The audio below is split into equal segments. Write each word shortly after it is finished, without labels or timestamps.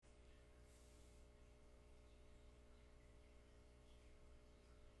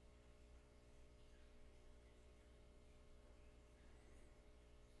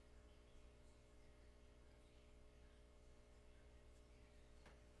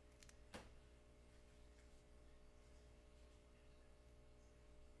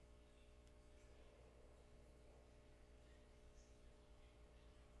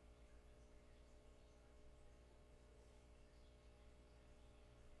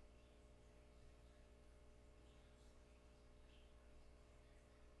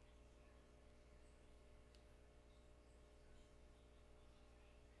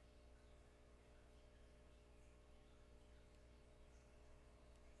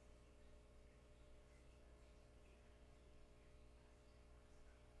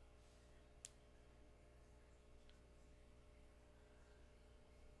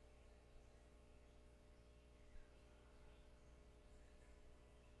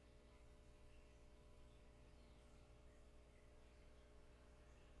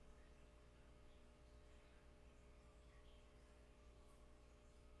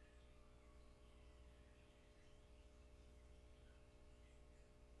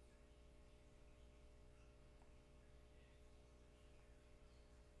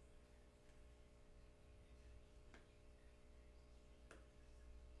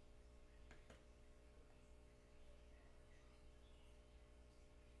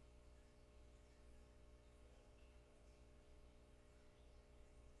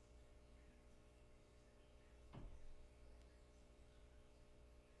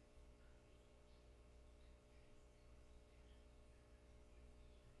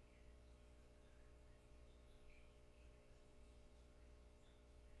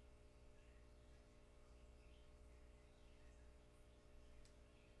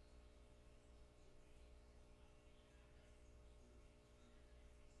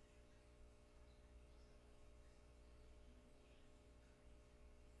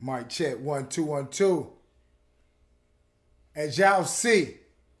Mic check 1 2 1 2. As y'all see,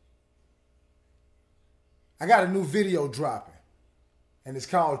 I got a new video dropping, and it's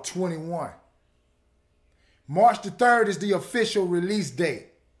called 21. March the 3rd is the official release date.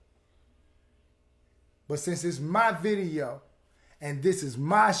 But since it's my video and this is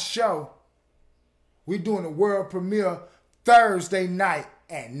my show, we're doing the world premiere Thursday night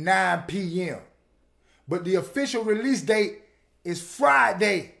at 9 p.m. But the official release date is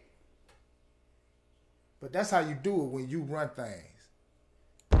Friday. But that's how you do it when you run things.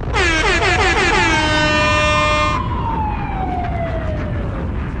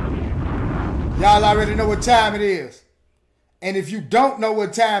 Y'all already know what time it is. And if you don't know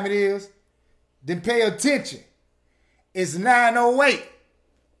what time it is, then pay attention. It's 9:08.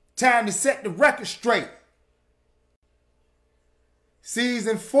 Time to set the record straight.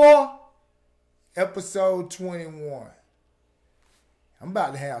 Season 4, episode 21. I'm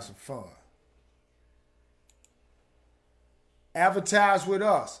about to have some fun. Advertise with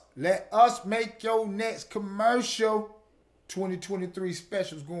us. Let us make your next commercial. 2023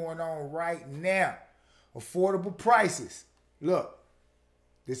 specials going on right now. Affordable prices. Look,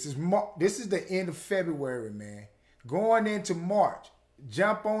 this is the end of February, man. Going into March.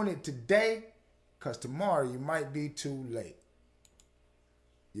 Jump on it today, because tomorrow you might be too late.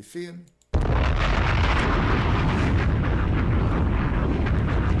 You feel me?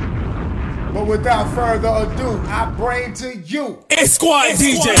 But without further ado, I bring to you Esquire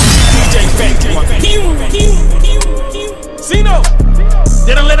DJ Factory. Zeno,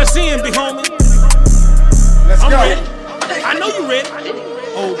 they don't let us in, big homie. Let's go. Ready. I know you ready.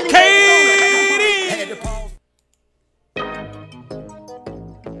 Okay.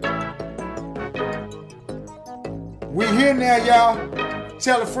 We here now, y'all.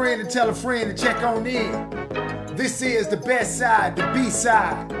 Tell a friend to check on in. This is the best side, the B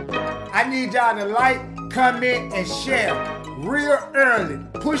side. I need y'all to like, comment, and share real early.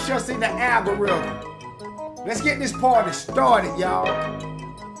 Push us in the algorithm. Let's get this party started, y'all.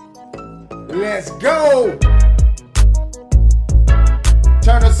 Let's go.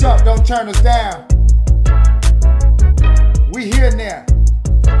 Turn us up, don't turn us down. We here now.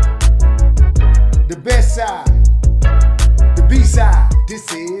 The best side, the B side.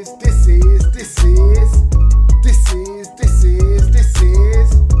 This is.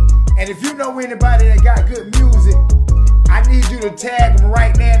 And if you know anybody that got good music, I need you to tag them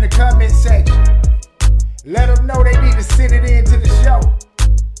right there in the comment section. Let them know they need to send it in to the show.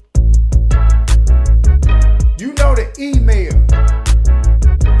 You know the email.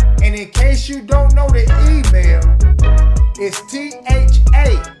 And in case you don't know the email, it's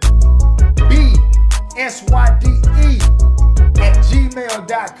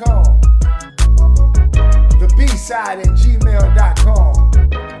THABSYDE@gmail.com. The B-side@gmail.com.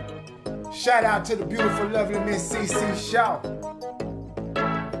 Shout out to the beautiful, lovely Miss CC Shaw.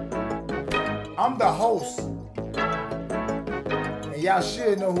 I'm the host. And y'all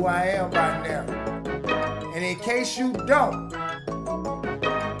should know who I am by now. And in case you don't,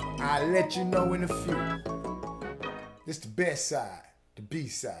 I'll let you know in a few. This the best side, the B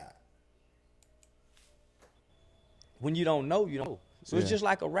side. When you don't know, you don't know. So it's just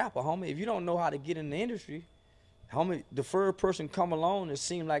like a rapper, homie. If you don't know how to get in the industry, homie, the third person come along and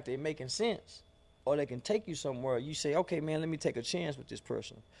seem like they making sense, or they can take you somewhere. You say, okay, man, let me take a chance with this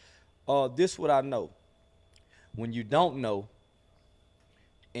person. This what I know. When you don't know,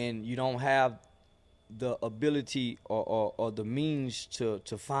 and you don't have the ability or the means to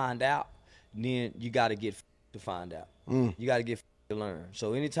find out, then you got to get to find out. You got to get to learn.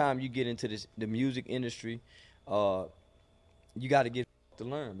 So anytime you get into the music industry, you got to get to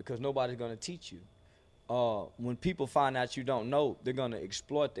learn, because nobody's going to teach you. When people find out you don't know, they're going to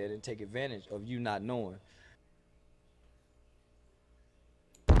exploit that and take advantage of you not knowing.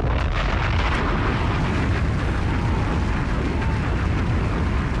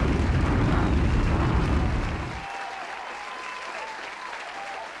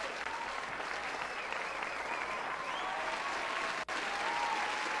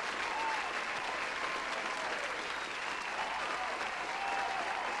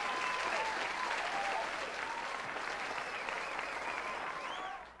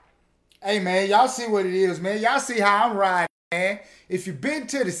 Hey, man, y'all see what it is, man. Y'all see how I'm riding, man. If you've been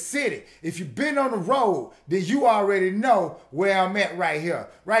to the city, if you've been on the road, then you already know where I'm at right here.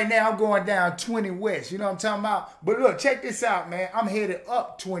 Right now, I'm going down 20 West. You know what I'm talking about? But look, check this out, man. I'm headed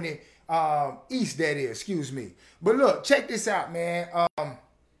up 20 East, that is. Excuse me. But look, check this out, man.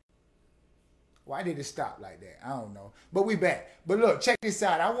 Why did it stop like that? I don't know. But we back. But look, check this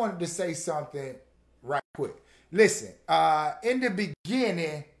out. I wanted to say something right quick. Listen, in the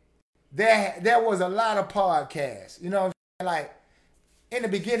beginning, there was a lot of podcasts. You know what I'm saying? Like, in the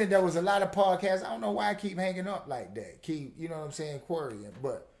beginning, there was a lot of podcasts. I don't know why I keep hanging up like that. Keep, you know what I'm saying, querying.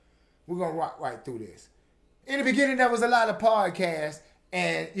 But we're going to rock right through this. In the beginning, there was a lot of podcasts.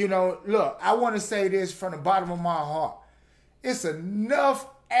 And, you know, look, I want to say this from the bottom of my heart. It's enough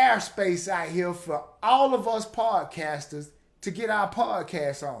airspace out here for all of us podcasters to get our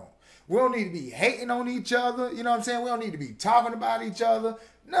podcasts on. We don't need to be hating on each other. You know what I'm saying? We don't need to be talking about each other.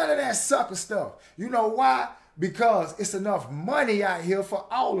 None of that sucker stuff. You know why? Because it's enough money out here for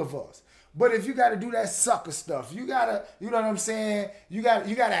all of us. But if you got to do that sucker stuff, you got to, you know what I'm saying? You got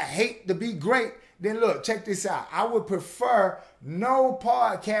to hate to be great. Then look, check this out. I would prefer no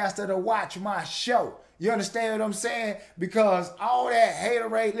podcaster to watch my show. You understand what I'm saying? Because all that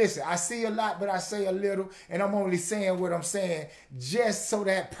haterade, listen, I see a lot, but I say a little, and I'm only saying what I'm saying just so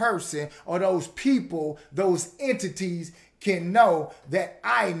that person or those people, those entities can know that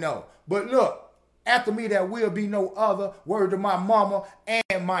I know. But look, after me, there will be no other. Word to my mama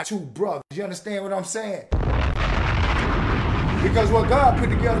and my two brothers. You understand what I'm saying? Because what God put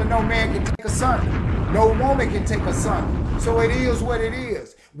together, no man can take asunder. No woman can take asunder. So it is what it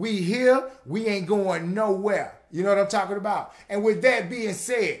is. We here, we ain't going nowhere. You know what I'm talking about? And with that being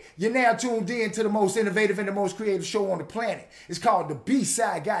said, you're now tuned in to the most innovative and the most creative show on the planet. It's called The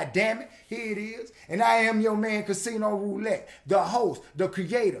B-Side, goddammit. Here it is. And I am your man, Casino Roulette, the host, the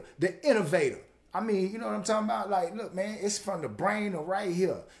creator, the innovator. I mean, you know what I'm talking about? Like, look, man, it's from the brain to right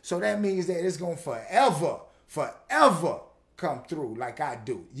here. So that means that it's going to forever come through like I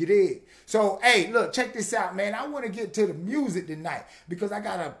do. You dig? So, hey, look, check this out, man. I want to get to the music tonight because I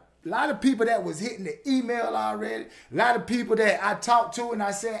got a lot of people that was hitting the email already. A lot of people that I talked to and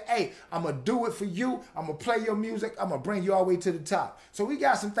I said, hey, I'm going to do it for you. I'm going to play your music. I'm going to bring you all the way to the top. So we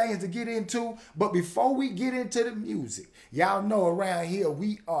got some things to get into. But before we get into the music, y'all know around here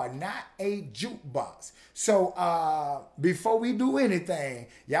we are not a jukebox. So before we do anything,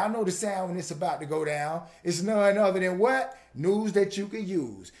 y'all know the sound when it's about to go down. It's none other than what? News that you can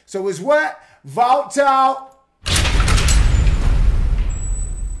use. So it's what? Vault Talk.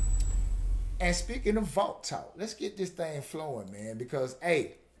 And speaking of Vault Talk, let's get this thing flowing, man, because,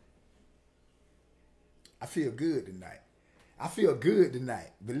 hey, I feel good tonight. I feel good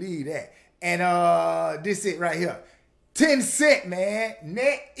tonight. Believe that. And this it right here. Tencent, man.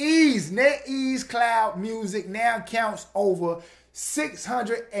 NetEase Cloud Music now counts over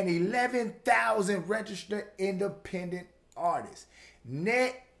 611,000 registered independent artists.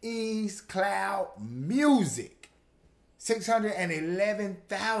 NetEase Cloud Music.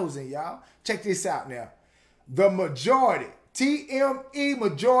 611,000, y'all. Check this out now. The majority, TME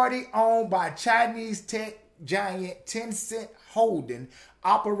majority owned by Chinese tech giant Tencent Holding,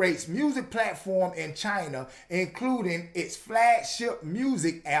 operates music platform in China, including its flagship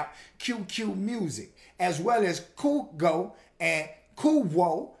music app, QQ Music, as well as Kugou and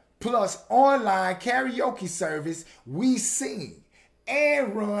Kuwo, plus online karaoke service WeSing,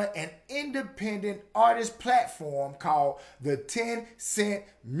 and run an independent artist platform called the Tencent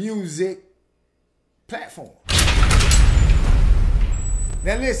Music Platform.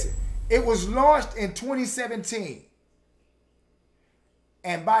 Now listen, it was launched in 2017.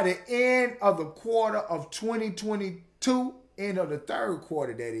 And by the end of the quarter of 2022, end of the third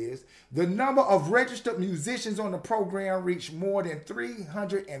quarter that is, the number of registered musicians on the program reached more than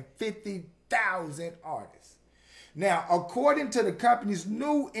 350,000 artists. Now, according to the company's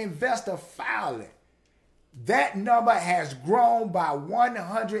new investor filing, that number has grown by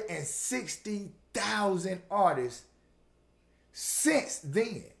 160,000 artists since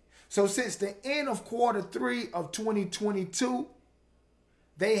then. So since the end of quarter 3 of 2022,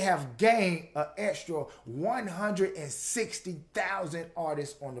 they have gained an extra 160,000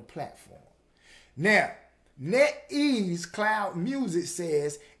 artists on the platform. Now, NetEase Cloud Music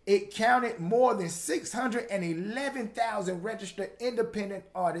says it counted more than 611,000 registered independent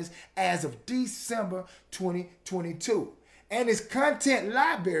artists as of December 2022. And its content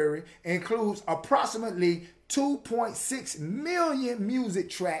library includes approximately 2.6 million music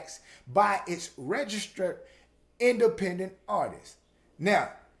tracks by its registered independent artists. Now,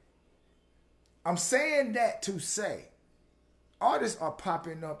 I'm saying that to say artists are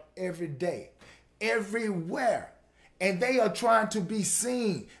popping up every day, everywhere. And they are trying to be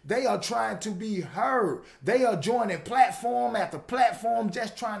seen. They are trying to be heard. They are joining platform after platform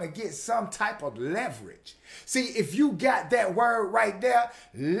just trying to get some type of leverage. See, if you got that word right there,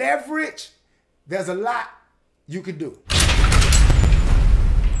 leverage, there's a lot you could do.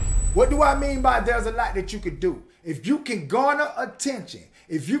 What do I mean by there's a lot that you could do? If you can garner attention,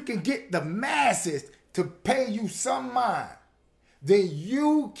 if you can get the masses to pay you some mind, then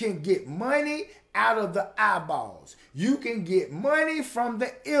you can get money out of the eyeballs. You can get money from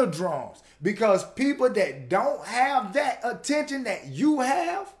the eardrums, because people that don't have that attention that you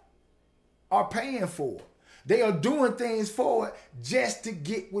have are paying for it. They are doing things for it just to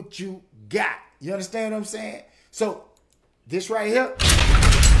get what you got. You understand what I'm saying? So this right here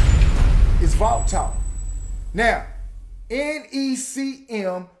is Vault Talk. Now,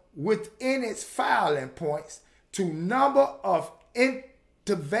 NECM within its filing points to number of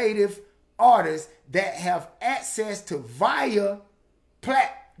innovative artists that have access to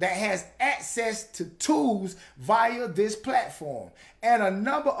that has access to tools via this platform, and a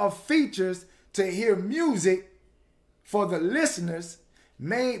number of features to hear music for the listeners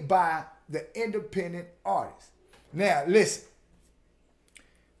made by the independent artists. Now listen,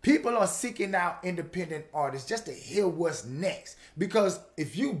 people are seeking out independent artists just to hear what's next, because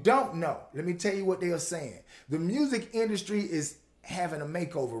if you don't know, let me tell you what they are saying. The music industry is having a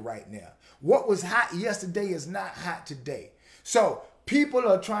makeover right now. What was hot yesterday is not hot today. So people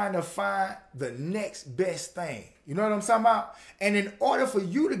are trying to find the next best thing. You know what I'm talking about? And in order for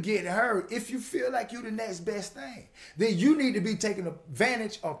you to get heard, if you feel like you're the next best thing, then you need to be taking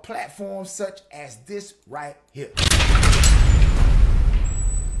advantage of platforms such as this right here.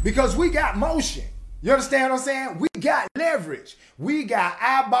 Because we got motion. You understand what I'm saying? We got leverage. We got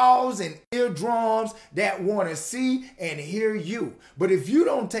eyeballs and eardrums that want to see and hear you. But if you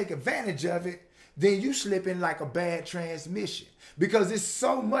don't take advantage of it, then you slip in like a bad transmission. Because there's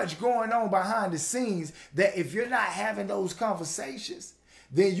so much going on behind the scenes that if you're not having those conversations,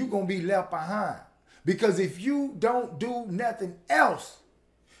 then you're going to be left behind. Because if you don't do nothing else,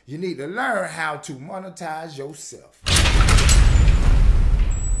 you need to learn how to monetize yourself.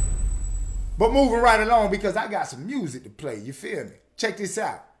 But moving right along, because I got some music to play, you feel me? Check this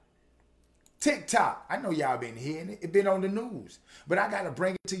out. TikTok, I know y'all been hearing it. It been on the news. But I got to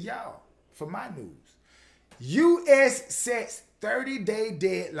bring it to y'all for my news. U.S. sets 30-day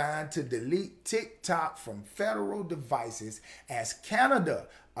deadline to delete TikTok from federal devices as Canada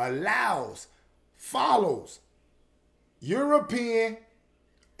follows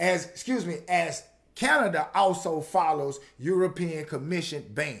as Canada also follows European Commission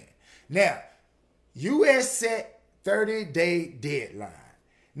ban. Now, U.S. set 30-day deadline.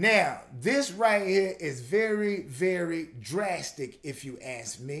 Now, this right here is very, very drastic if you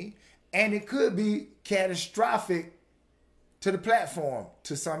ask me, and it could be catastrophic to the platform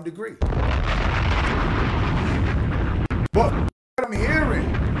to some degree. But what I'm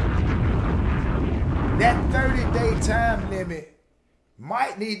hearing, that 30-day time limit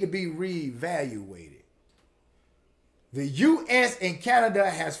might need to be reevaluated. The U.S. and Canada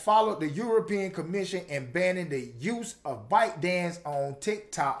has followed the European Commission in banning the use of ByteDance on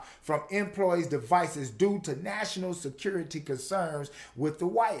TikTok from employees' devices due to national security concerns with the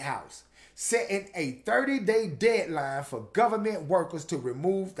White House, setting a 30-day deadline for government workers to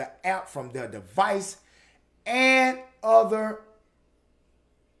remove the app from their device and other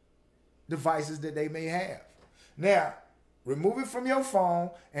devices that they may have. Now, remove it from your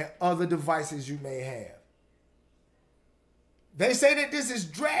phone and other devices you may have. They say that this is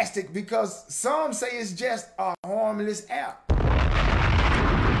drastic because some say it's just a harmless app,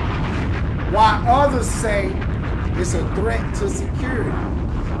 while others say it's a threat to security.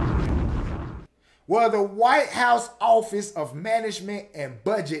 Well, the White House Office of Management and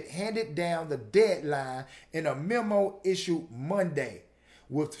Budget handed down the deadline in a memo issued Monday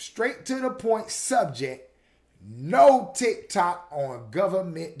with straight to the point subject: no TikTok on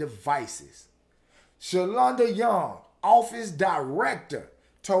government devices. Shalonda Young, office director,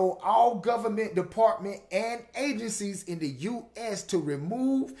 told all government departments and agencies in the U.S. to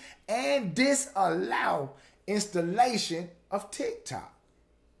remove and disallow installation of TikTok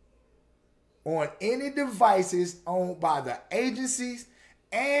on any devices owned by the agencies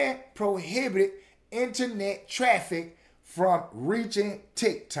and prohibit internet traffic from reaching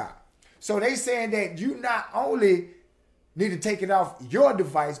TikTok. So they saying that you not only need to take it off your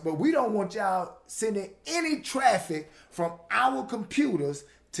device, but we don't want y'all sending any traffic from our computers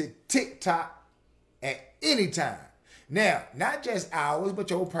to TikTok at any time. Now, not just ours, but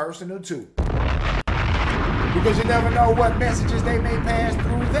your personal too. Because you never know what messages they may pass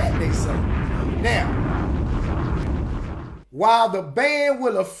through that, they say. Now, while the ban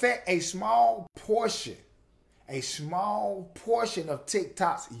will affect a small portion of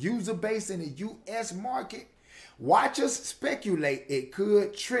TikTok's user base in the U.S. market, watchers speculate it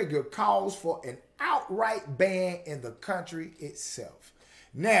could trigger calls for an outright ban in the country itself.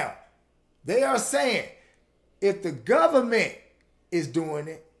 Now, they are saying if the government is doing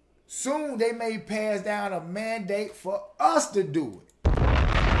it, Soon they may pass down a mandate for us to do it.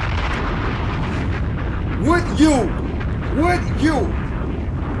 Would you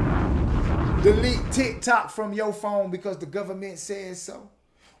delete TikTok from your phone because the government says so?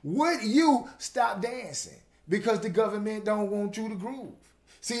 Would you stop dancing because the government don't want you to groove?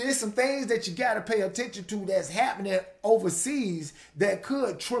 See, there's some things that you got to pay attention to that's happening overseas that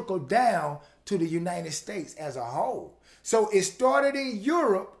could trickle down to the United States as a whole. So it started in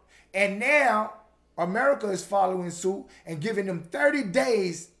Europe, and now America is following suit and giving them 30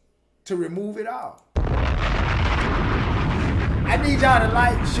 days to remove it all. I need y'all to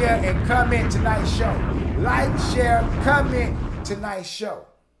like, share, and comment tonight's show. Like, share, comment tonight's show.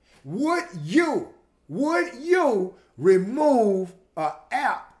 Would you remove an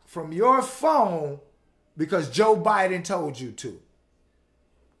app from your phone because Joe Biden told you to?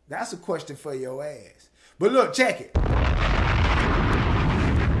 That's a question for your ass. But look, check it.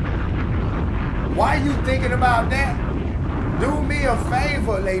 While you thinking about that, do me a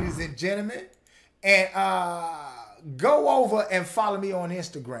favor, ladies and gentlemen, and go over and follow me on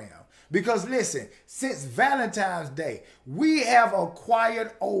Instagram. Because listen, since Valentine's Day, we have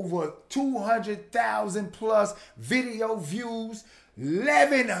acquired over 200,000 plus video views,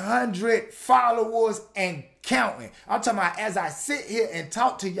 1,100 followers, and counting. I'm talking about as I sit here and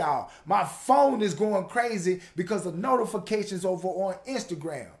talk to y'all, my phone is going crazy because of notifications over on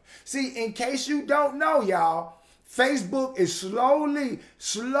Instagram. See, in case you don't know, y'all, Facebook is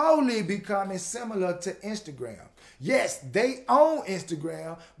slowly becoming similar to Instagram. Yes, they own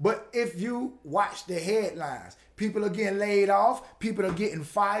Instagram, but if you watch the headlines, people are getting laid off, people are getting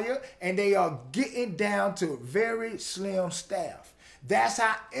fired, and they are getting down to very slim staff. That's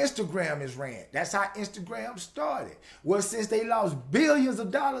how Instagram is ran. That's how Instagram started. Well, since they lost billions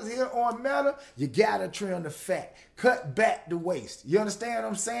of dollars here on Meta, you gotta trim the fat, cut back the waste. You understand what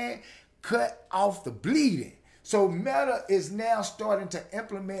I'm saying? Cut off the bleeding. So Meta is now starting to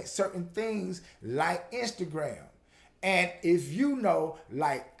implement certain things like Instagram. And if you know,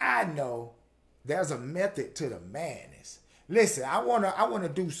 like I know, there's a method to the madness. Listen, I wanna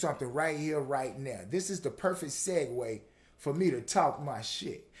do something right here, right now. This is the perfect segue for me to talk my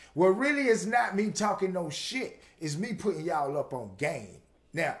shit. Well, really, it's not me talking no shit. It's me putting y'all up on game.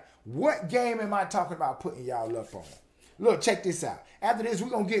 Now, what game am I talking about putting y'all up on? Look, check this out. After this, we're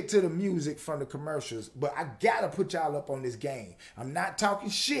going to get to the music from the commercials, but I got to put y'all up on this game. I'm not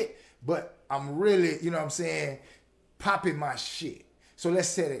talking shit, but I'm really, you know what I'm saying, popping my shit. So let's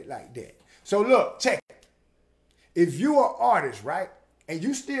set it like that. So look, check it. If you are an artist, right, and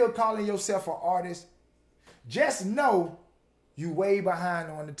you still calling yourself an artist, just know you way behind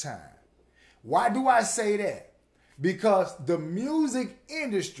on the time. Why do I say that? Because the music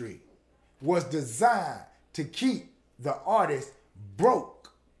industry was designed to keep the artist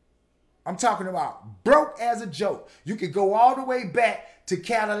broke. I'm talking about broke as a joke. You could go all the way back to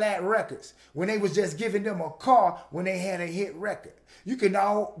Cadillac Records when they was just giving them a car when they had a hit record. You can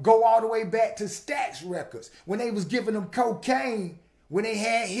now go all the way back to Stax Records when they was giving them cocaine when they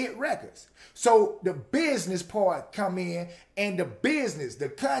had hit records. So the business part come in, and the business, the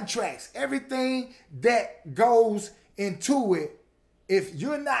contracts, everything that goes into it, if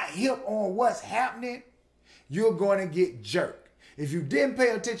you're not hip on what's happening, you're going to get jerked. If you didn't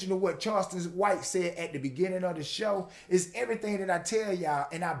pay attention to what Charleston White said at the beginning of the show, it's everything that I tell y'all,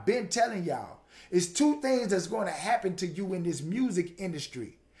 and I've been telling y'all. It's two things that's going to happen to you in this music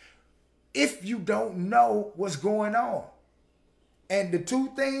industry if you don't know what's going on. And the two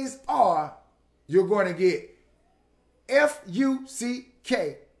things are, you're going to get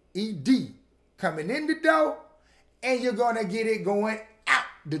FUCKED coming in the door, and you're going to get it going out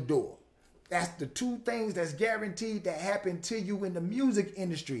the door. That's the two things that's guaranteed to happen to you in the music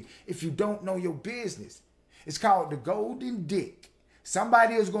industry if you don't know your business. It's called the golden dick.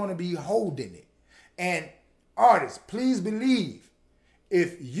 Somebody is going to be holding it. And artists, please believe,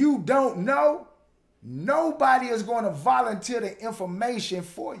 if you don't know, nobody is going to volunteer the information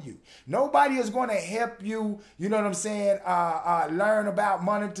for you. Nobody is going to help you, you know what I'm saying, learn about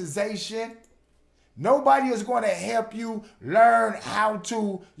monetization. Nobody is going to help you learn how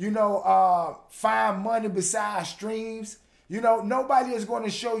to, find money besides streams. Nobody is going to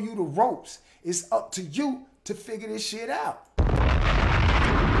show you the ropes. It's up to you to figure this shit out.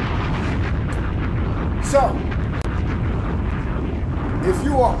 So, if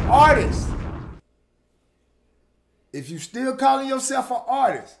you are an artist, if you still calling yourself an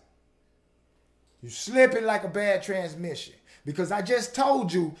artist, you slipping like a bad transmission. Because I just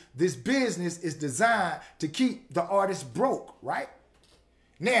told you this business is designed to keep the artist broke, right?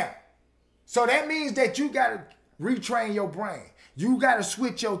 Now, so that means that you got to retrain your brain. You got to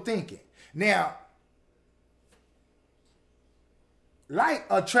switch your thinking. Now, light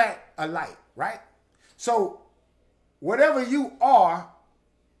attract a light, right? So whatever you are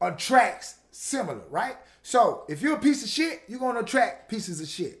attracts similar, right? So if you're a piece of shit, you're going to attract pieces of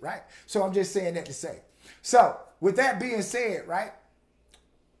shit, right? So I'm just saying that to say. So with that being said, right?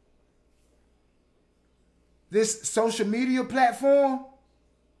 This social media platform,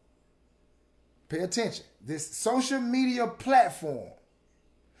 pay attention. This social media platform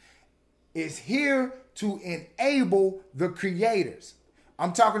is here to enable the creators.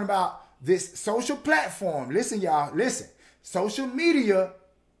 I'm talking about this social platform. Listen, y'all, listen. Social media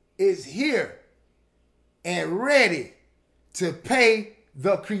is here and ready to pay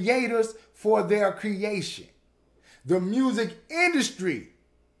the creators for their creation. The music industry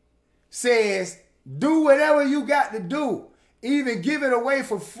says, do whatever you got to do. Even give it away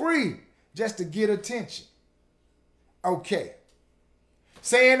for free just to get attention. Okay.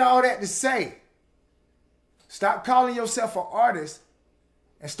 Saying all that to say, stop calling yourself an artist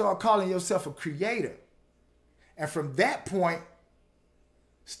and start calling yourself a creator. And from that point,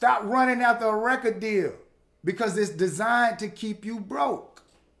 stop running after a record deal because it's designed to keep you broke.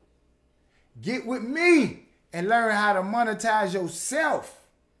 Get with me and learn how to monetize yourself.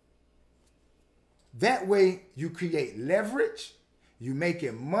 That way you create leverage, you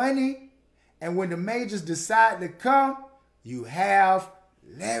making money, and when the majors decide to come, you have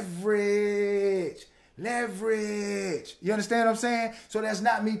leverage. Leverage. You understand what I'm saying? So that's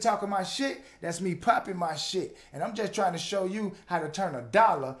not me talking my shit. That's me popping my shit. And I'm just trying to show you how to turn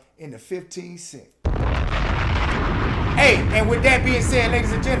 $1 into 15 cents. Hey, and with that being said,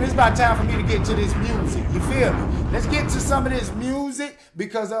 ladies and gentlemen, it's about time for me to get to this music. You feel me? Let's get to some of this music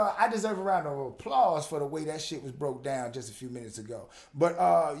because I deserve a round of applause for the way that shit was broke down just a few minutes ago. But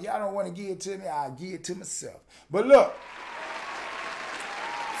y'all don't want to give it to me, I'll give it to myself. But look.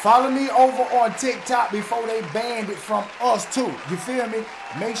 Follow me over on TikTok before they banned it from us too. You feel me?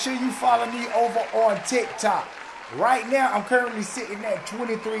 Make sure you follow me over on TikTok. Right now, I'm currently sitting at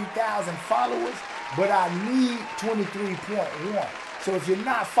 23,000 followers, but I need 23.1. So if you're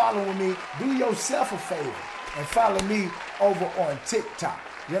not following me, do yourself a favor and follow me over on TikTok.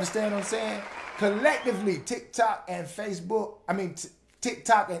 You understand what I'm saying? Collectively, TikTok and Facebook,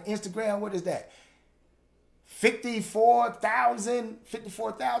 TikTok and Instagram, what is that? 54,000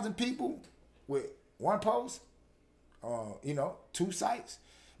 people with one post, 2 sites.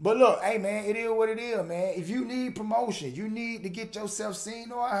 But look, hey man, it is what it is, man. If you need promotion, you need to get yourself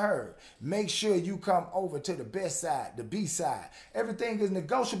seen or heard, make sure you come over to the best side, the B side. Everything is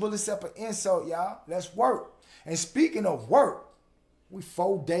negotiable except an insult, y'all. Let's work. And speaking of work, we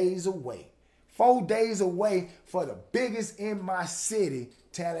 4 days away. 4 days away for the biggest in my city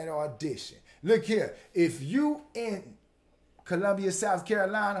talent audition. Look here, if you in Columbia, South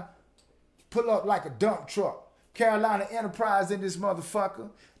Carolina, pull up like a dump truck. Carolina Enterprise in this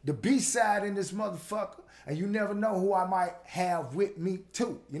motherfucker, the B-side in this motherfucker, and you never know who I might have with me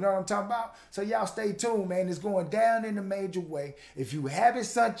too. You know what I'm talking about? So y'all stay tuned, man. It's going down in a major way. If you haven't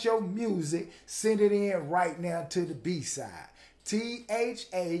sent your music, send it in right now to the B-side.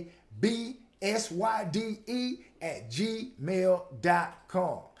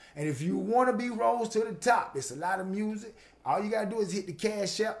 THABSYDE@gmail.com. And if you want to be rose to the top, it's a lot of music. All you got to do is hit the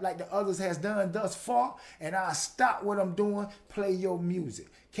Cash App like the others has done thus far. And I'll stop what I'm doing, play your music.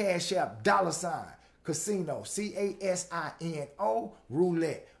 Cash App, $, Casino, CASINO,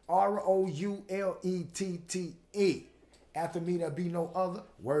 Roulette, ROULETTE. After me, there'll be no other.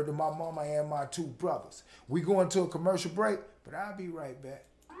 Word to my mama and my 2 brothers. We going to a commercial break, but I'll be right back.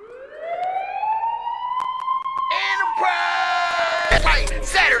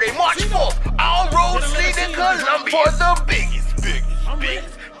 Saturday, March 4th, all roads lead to Columbia for the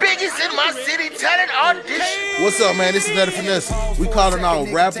biggest in my city talent audition. What's up, man? This is Netta Finesse. We calling out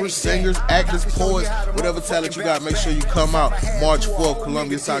rappers, singers, actors, poets, whatever talent you got. Make sure you come out March 4th,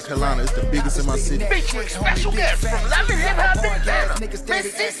 Columbia, South Carolina. It's the biggest in my city. Featuring special guests from Love and Hip Hop Atlanta,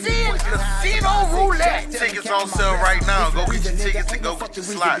 Mississippi, and Casino Roulette. Tickets on sale right now. Go get your tickets and go get your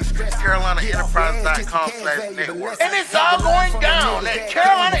slots. CarolinaEnterprise.com/network. And it's all going down at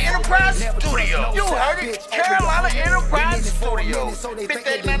Carolina Enterprise Studio. You heard it, Carolina Enterprise Studio,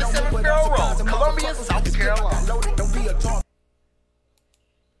 5897 Farrell Road, Columbia, South Carolina.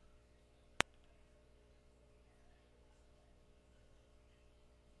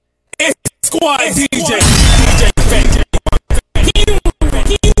 Squad DJ Fat.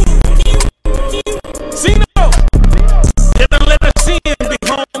 Zeno, never let us in, big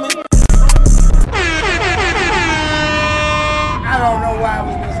homie. I don't know why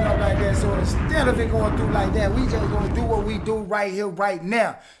we messing up like that. So instead of it going through like that, we just gonna do what we do right right here, right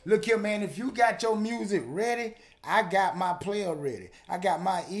now. Look here, man. If you got your music ready, I got my player ready. I got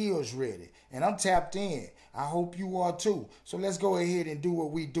my ears ready. And I'm tapped in. I hope you are too. So let's go ahead and do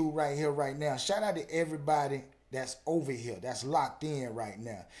what we do right here, right now. Shout out to everybody that's over here, that's locked in right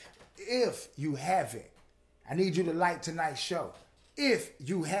now. If you haven't, I need you to like tonight's show. If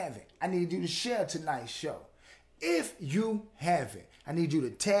you haven't, I need you to share tonight's show. If you haven't, I need you to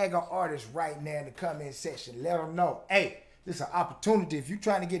tag an artist right now in the comment section. Let them know, hey, this is an opportunity. If you're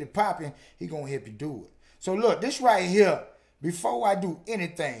trying to get it popping, he going to help you do it. So look, this right here, before I do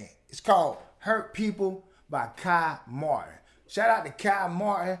anything, it's called Hurt People by Kai Martin. Shout out to Kai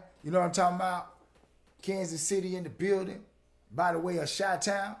Martin. You know what I'm talking about? Kansas City in the building. By the way, of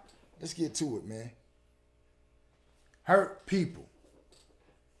Chi-Town. Let's get to it, man. Hurt People.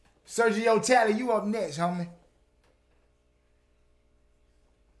 Sergio Talley, you up next, homie.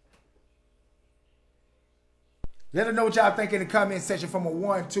 Let us know what y'all think in the comment section from a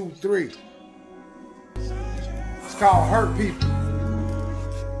 1, 2, 3. It's called Hurt People.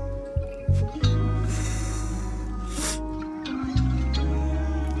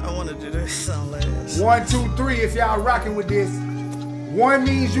 I want to do this song last. 1, 2, 3 if y'all rocking with this. 1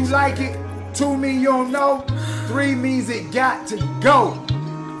 means you like it. 2 means you don't know. 3 means it got to go.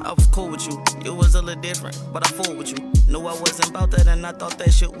 I was cool with you, it was a little different, but I fooled with you. Knew I wasn't about that and I thought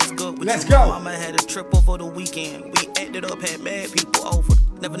that shit was good with Let's you. go. Mama had a trip over the weekend. We acted up, had mad people over.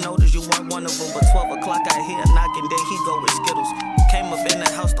 Never noticed you weren't one of them, but 12 o'clock I hear knocking, there he go with Skittles. Came up in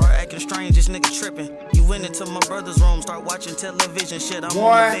the house, start acting strange, this nigga tripping. You went into my brother's room, start watching television shit. I'm 1,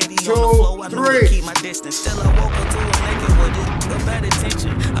 on the baby 2, on the floor, I knew 3. to keep my distance. Still I woke up to a naked with this bad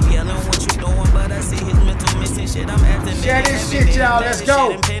attention. I'm yelling what you doing, but I see his mental missing shit. I'm acting Share this shit, y'all. Let's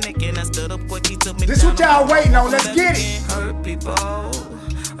go. I stood up quick, he took me This down what y'all waiting on. Let's get it. Hurt people,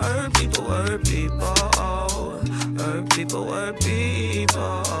 hurt people, hurt people, hurt people, hurt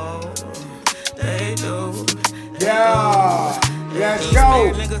people. They do. Yeah. Let's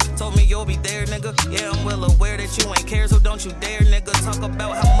go. Nigga told me you'll be there, nigga. Yeah, I'm well aware that you ain't care, so don't you dare, nigga. Talk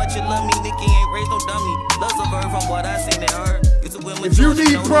about how much you love me. Nikki ain't raised no dummy. Love's a verb from what I seen and heard. If you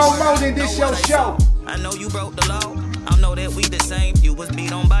need promo, then this your show. I know you broke the law. I know that we the same. You was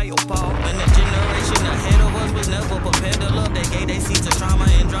beat on by your paw. And the generation ahead of us was never prepared to love. They gave they seats to trauma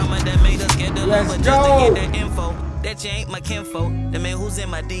and drama that made us get the love. But just to get that info, that you ain't my kinfo. The man who's in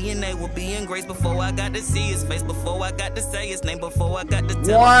my DNA will be in grace before I got to see his face, before I got to say his name, before I got to tell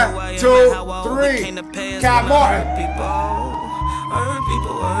him who I am and how I overcame the past. Kai Martin. Hurt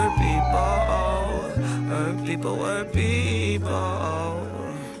people, hurt people, hurt people, hurt people.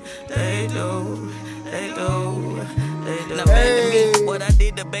 They do, they do. Now back to me, what I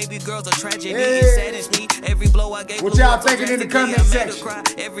did to baby girls a tragedy. It saddens me. Every blow I gave. What y'all thinking in the comment section?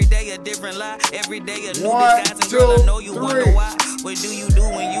 Every day a different lie. Every day a new 1, disguise. And 2, girl, I know you 3. wonder why. What do you do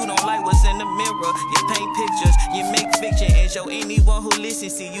when you don't like what's in the mirror? You paint pictures, you make fiction, and show anyone who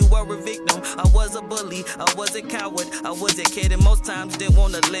listens. See, you were a victim. I was a bully. I was a coward. I was a kid, and most times didn't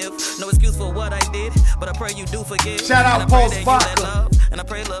want to live. No excuse for what I did, but I pray you do forgive. Shout out Post Vodka. And I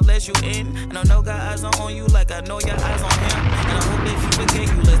pray love lets you in. And I know God eyes on you like I know your eyes on him. And I hope that he forget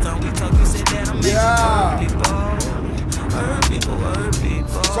you. Last time we talked, you said that I'm making hurt people, hurt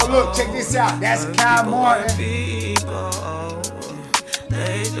people. So look, check this out. That's Kai Martin. People,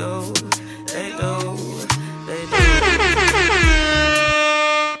 they do, they do, they do.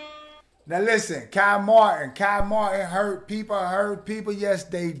 Now listen, Kai Martin, hurt people, yes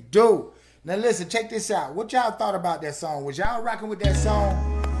they do. Now listen, check this out. What y'all thought about that song? Was y'all rocking with that song?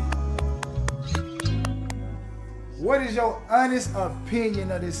 What is your honest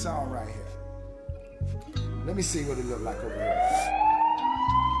opinion of this song right here? Let me see what it look like over here.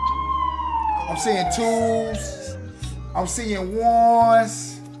 I'm seeing 2s. I'm seeing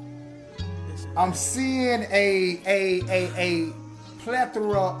 1s. I'm seeing a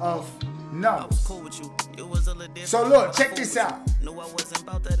plethora of numbers. So look, check this out. Knew I wasn't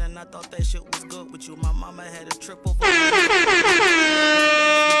about that and I thought that shit was good with you. My mama had a trip over.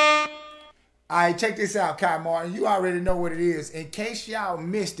 Alright, check this out, Kai Martin. You already know what it is. In case y'all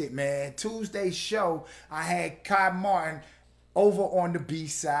missed it, man, Tuesday's show, I had Kai Martin over on the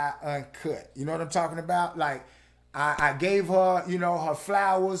B-side uncut. You know what I'm talking about? Like, I gave her, you know, her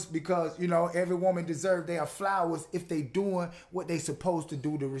flowers because, you know, every woman deserves their flowers if they doing what they supposed to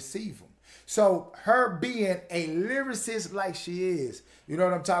do to receive them. So her being a lyricist like she is, you know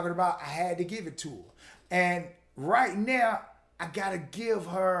what I'm talking about? I had to give it to her. And right now, I got to give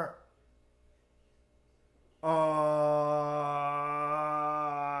her, I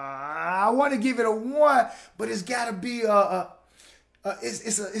want to give it a 1, but it's got to be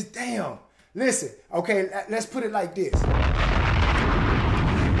it's damn. Listen, okay, let's put it like this.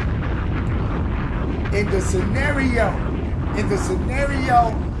 in the scenario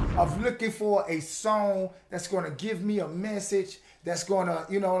of looking for a song that's going to give me a message, that's going to,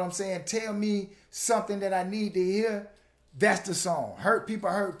 you know what I'm saying, tell me something that I need to hear, that's the song. Hurt people.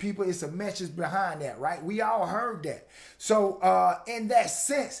 It's a message behind that, right? We all heard that. So in that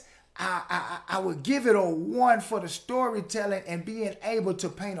sense, I would give it a 1 for the storytelling and being able to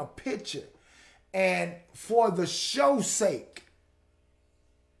paint a picture. And for the show's sake,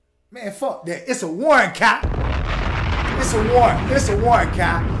 man, fuck that. It's a 1, Kai. It's a 1. It's a 1,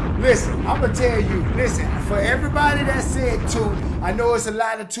 Kai. Listen, I'm going to tell you, listen, for everybody that said 2, I know it's a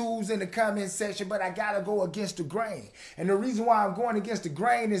lot of 2s in the comment section, but I got to go against the grain. And the reason why I'm going against the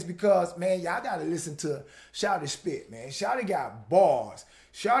grain is because, man, y'all got to listen to Shawty spit, man. Shawty got bars.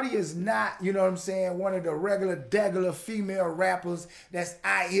 Shawty is not, you know what I'm saying, one of the regular female rappers that's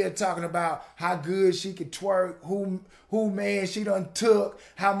out here talking about how good she could twerk, who man she done took,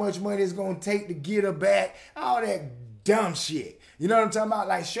 how much money it's going to take to get her back, all that dumb shit. You know what I'm talking about?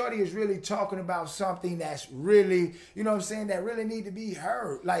 Like, Shorty is really talking about something that's really, you know what I'm saying, that really need to be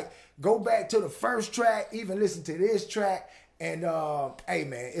heard. Like, go back to the first track, even listen to this track, and, hey,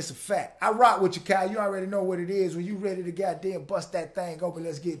 man, it's a fact. I rock with you, Kyle. You already know what it is. When you ready to goddamn bust that thing open,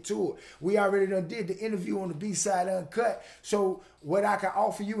 let's get to it. We already done did the interview on the B-side uncut. So what I can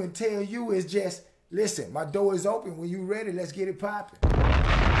offer you and tell you is just, listen, my door is open. When you ready, let's get it popping. You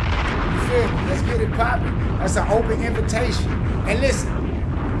feel me? Let's get it popping. That's an open invitation. And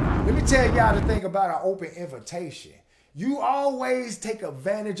listen, let me tell y'all the thing about an open invitation. You always take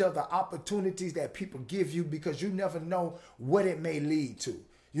advantage of the opportunities that people give you because you never know what it may lead to.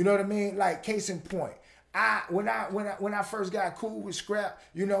 You know what I mean? Like, case in point, when I first got cool with Scrap,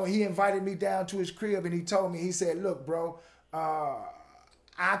 you know, he invited me down to his crib and he told me, he said, look, bro,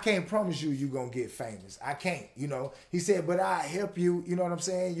 I can't promise you gonna get famous. I can't, you know. He said, but I'll help you, you know what I'm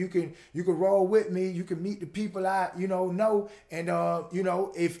saying? You can roll with me, you can meet the people I, you know, and you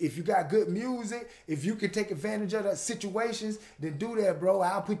know, if you got good music, if you can take advantage of the situations, then do that, bro.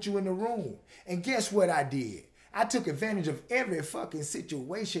 I'll put you in the room. And guess what I did? I took advantage of every fucking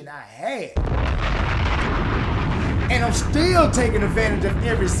situation I had. And I'm still taking advantage of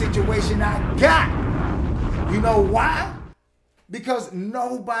every situation I got. You know why? Because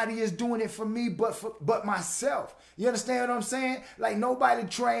nobody is doing it for me but myself. You understand what I'm saying? Like, nobody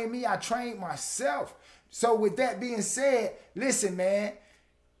trained me. I trained myself. So with that being said, listen, man,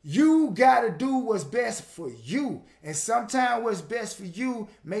 you got to do what's best for you. And sometimes what's best for you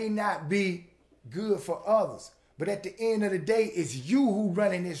may not be good for others. But at the end of the day, it's you who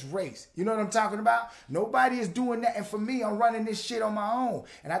running this race. You know what I'm talking about? Nobody is doing that. And for me, I'm running this shit on my own.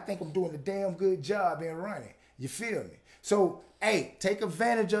 And I think I'm doing a damn good job in running. You feel me? So, hey, take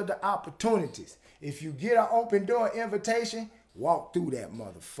advantage of the opportunities. If you get an open door invitation, walk through that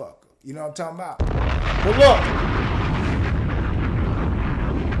motherfucker. You know what I'm talking about? But look.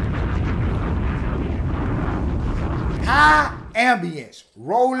 High ambience,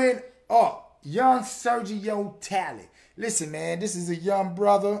 rolling up. Young Sergio Talley. Listen, man, this is a young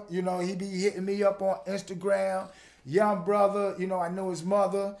brother. You know, he be hitting me up on Instagram. Young brother, you know, I know his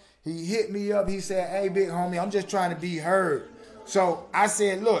mother. He hit me up. He said, hey, big homie, I'm just trying to be heard. So I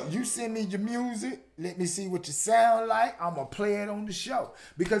said, look, you send me your music. Let me see what you sound like. I'm going to play it on the show.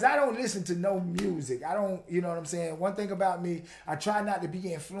 Because I don't listen to no music. I don't, you know what I'm saying? One thing about me, I try not to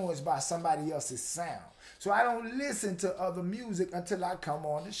be influenced by somebody else's sound. So I don't listen to other music until I come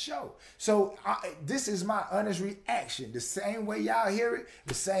on the show. So this is my honest reaction. The same way y'all hear it,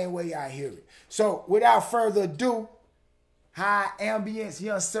 the same way I hear it. So without further ado, high ambience,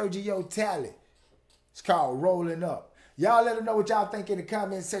 young Sergio Talley. It's called Rolling Up. Y'all let them know what y'all think in the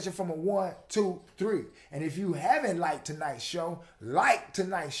comment section from a 1, 2, 3. And if you haven't liked tonight's show, like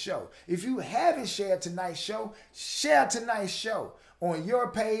tonight's show. If you haven't shared tonight's show, share tonight's show on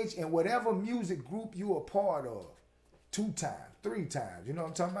your page and whatever music group you are part of. 2 times, 3 times. You know what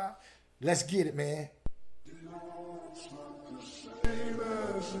I'm talking about? Let's get it, man.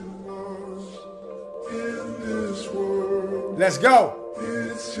 Let's go.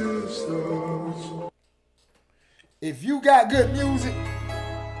 It's just us. If you got good music,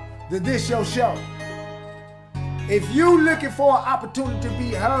 then this your show. If you looking for an opportunity to be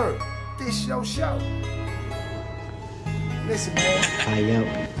heard, this your show. Listen,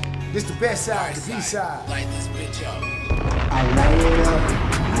 man. This the best side, the B side. Light this bitch up. I light it up.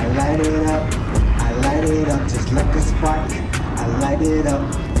 I light it up. I light it up just like a spark. I light it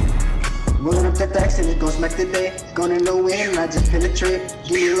up. Rolling up that tax and it gon' smack today. Gonna no win and I just penetrate.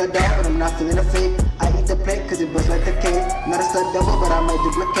 Give me a little dog, but I'm not feeling a fake. I eat the plate cause it busts like a cake. Not a stud double, but I might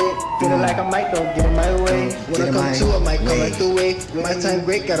duplicate. Feeling like I might, don't get in my way. When I come to, I might come right the way. My time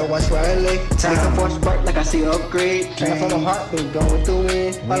great, gotta watch where I lay. Make a force spark like I see upgrade. Trying from the heart, but going with the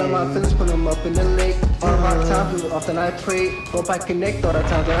wind. All of my feelings, put them up in the lake. All hard times, often I pray. Hope I connect all the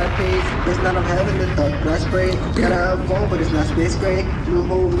times that I paid. It's not I'm having the thought, but I spray. Gotta have phone, but it's not space gray. You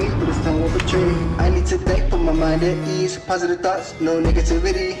hold me, but it's time to betray. I need to think, put my mind at ease. Positive thoughts, no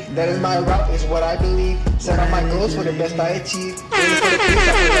negativity. That is my route, is what I believe. Set up my goals for the best I achieve. Aiming for the peace,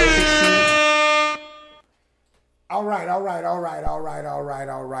 I feel I succeed. All right.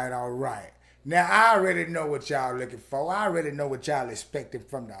 Now, I already know what y'all looking for. I already know what y'all expecting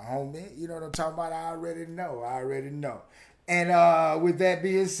from the homie. You know what I'm talking about? I already know. And with that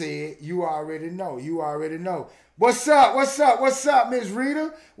being said, you already know. What's up, Miss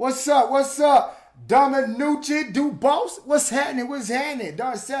Rita? What's up? Dominucci, Dubose, what's happening?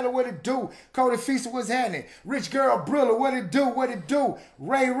 Darcella, what it do? Cody Feaster, what's happening? Rich Girl Brilla, what it do?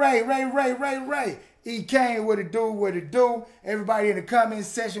 Ray. E. Kane, what it do? Everybody in the comment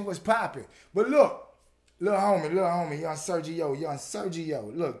section was popping. But look, little homie, young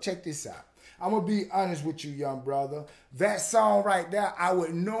Sergio. Look, check this out. I'm going to be honest with you, young brother. That song right there, I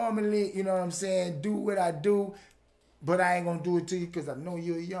would normally, you know what I'm saying, do what I do, but I ain't going to do it to you because I know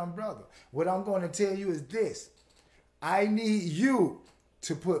you're a young brother. What I'm going to tell you is this. I need you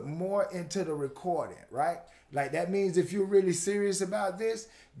to put more into the recording, right? Like that means if you're really serious about this,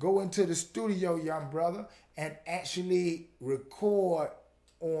 go into the studio, young brother, and actually record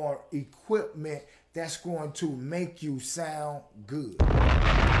on equipment that's going to make you sound good.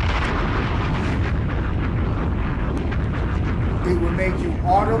 It will make you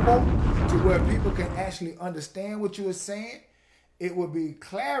audible to where people can actually understand what you are saying. It will be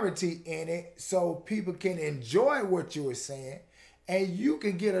clarity in it so people can enjoy what you are saying. And you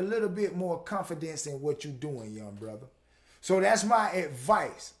can get a little bit more confidence in what you're doing, young brother. So that's my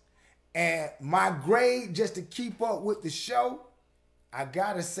advice. And my grade, just to keep up with the show, I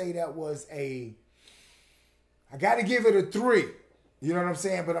got to say I got to give it a 3. You know what I'm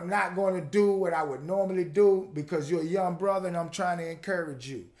saying? But I'm not going to do what I would normally do because you're a young brother and I'm trying to encourage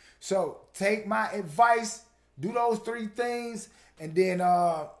you. So take my advice, do those 3 things, and then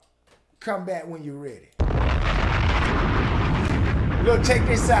come back when you're ready. Look, check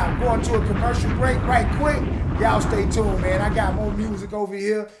this out. Going to a commercial break right quick. Y'all stay tuned, man. I got more music over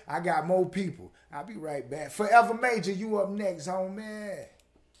here. I got more people. I'll be right back. Forever Major, you up next, homie.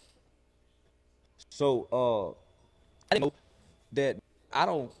 So, I know that I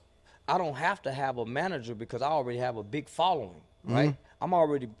don't have to have a manager because I already have a big following, right? Mm-hmm.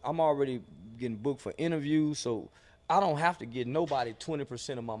 I'm already getting booked for interviews, so I don't have to get nobody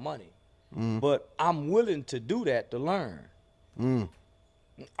 20% of my money. Mm. But I'm willing to do that to learn. Mm.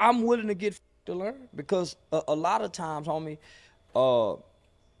 I'm willing to get to learn because a lot of times, homie,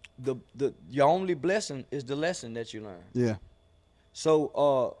 your only blessing is the lesson that you learn. Yeah.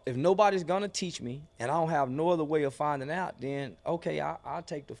 So if nobody's gonna teach me and I don't have no other way of finding out, then okay, I'll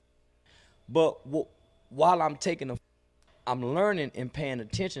take the. But while I'm taking I'm learning and paying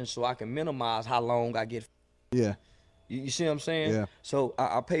attention so I can minimize how long I get. Yeah. You see what I'm saying? Yeah. So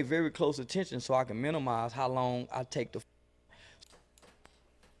I pay very close attention so I can minimize how long I take the.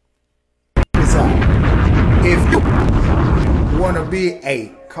 If you want to be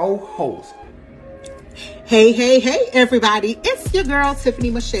a co-host. Hey, everybody. It's your girl,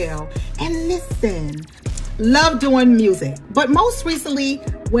 Tiffany Michelle. And listen, love doing music. But most recently,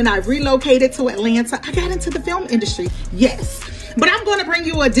 when I relocated to Atlanta, I got into the film industry. Yes. But I'm going to bring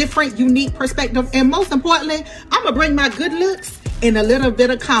you a different, unique perspective. And most importantly, I'm going to bring my good looks and a little bit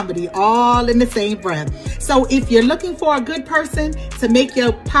of comedy all in the same breath. So if you're looking for a good person to make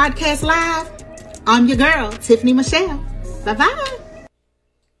your podcast live, I'm your girl, Tiffany Michelle. Bye-bye.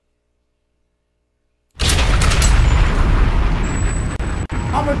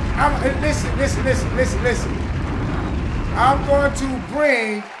 Listen. I'm going to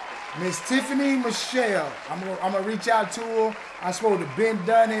bring Miss Tiffany Michelle. I'm gonna reach out to her. I'm supposed to have been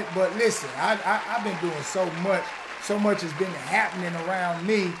done it, but listen, I've been doing so much. So much has been happening around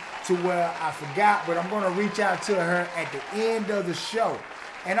me to where I forgot, but I'm gonna reach out to her at the end of the show.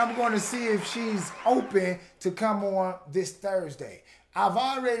 And I'm going to see if she's open to come on this Thursday. I've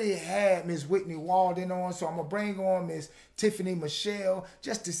already had Miss Whitney Walden on, so I'm going to bring on Miss Tiffany Michelle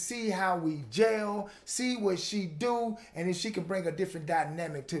just to see how we gel, see what she do, and if she can bring a different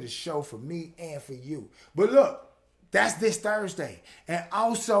dynamic to the show for me and for you. But look, that's this Thursday. And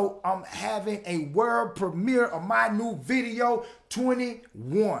also, I'm having a world premiere of my new video,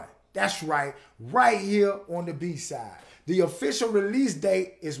 21. That's right, right here on the B-side. The official release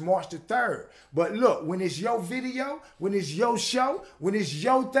date is March the 3rd. But look, when it's your video, when it's your show, when it's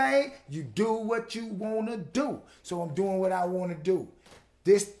your thing, you do what you want to do. So I'm doing what I want to do.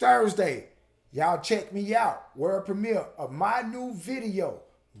 This Thursday, y'all check me out. World premiere of my new video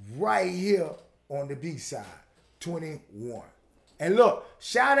right here on the B-side, 21. And look,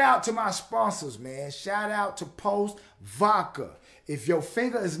 shout out to my sponsors, man. Shout out to Post Vodka. If your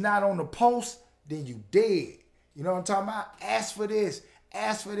finger is not on the post, then you dead. You know what I'm talking about? Ask for this.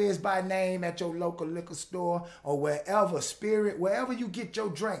 Ask for this by name at your local liquor store or wherever, Spirit, wherever you get your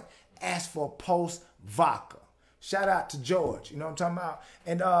drink. Ask for Post Vodka. Shout out to George. You know what I'm talking about?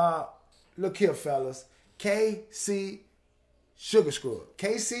 And look here, fellas. KC Sugar Scrub.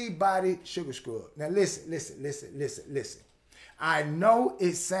 KC Body Sugar Scrub. Now listen. I know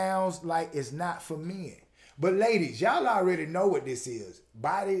it sounds like it's not for men. But ladies, y'all already know what this is.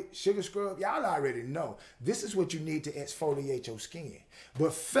 Body Sugar Scrub, y'all already know. This is what you need to exfoliate your skin.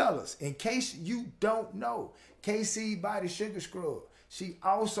 But fellas, in case you don't know, KC Body Sugar Scrub, she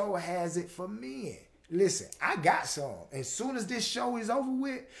also has it for men. Listen, I got some. As soon as this show is over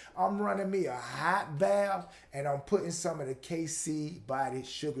with, I'm running me a hot bath and I'm putting some of the KC Body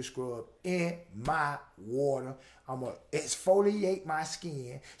Sugar Scrub in my water. I'm going to exfoliate my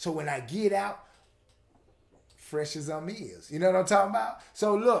skin so when I get out, fresh as I'm is. You know what I'm talking about?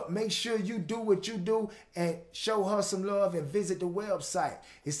 So look, make sure you do what you do and show her some love and visit the website.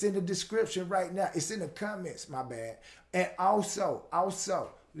 It's in the description right now. It's in the comments, my bad. And also,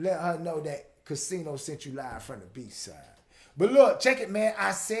 let her know that Casino sent you live from the B-side. But look, check it, man.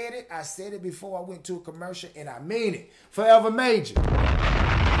 I said it before I went to a commercial, and I mean it. Forever Major.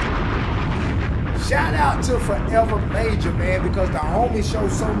 Shout out to Forever Major, man, because the homie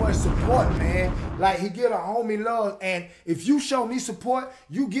shows so much support, man. Like, he give a homie love, and if you show me support,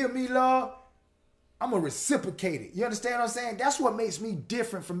 you give me love, I'm going to reciprocate it. You understand what I'm saying? That's what makes me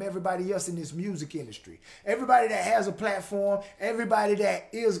different from everybody else in this music industry. Everybody that has a platform, everybody that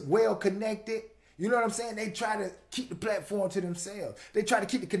is well connected, you know what I'm saying? They try to keep the platform to themselves. They try to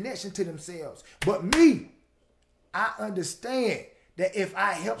keep the connection to themselves. But me, I understand that if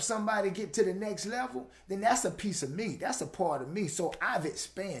I help somebody get to the next level, then that's a piece of me. That's a part of me. So I've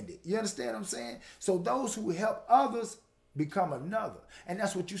expanded. You understand what I'm saying? So those who help others become another. And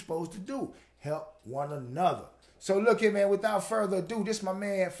that's what you're supposed to do. Help one another. So look here, man, without further ado, this my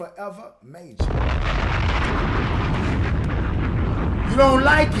man Forever Major. You don't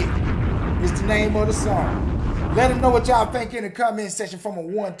like it? It's the name of the song. Let them know what y'all think in the comment section from a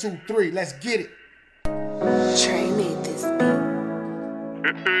 1, 2, 3. Let's get it. Trey made this beat.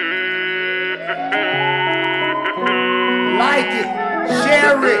 Like it,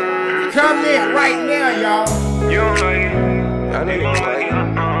 share it, comment right now, y'all. You don't like it? I know you don't like it.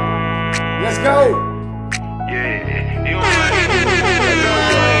 Let's go. Yeah, you don't like it.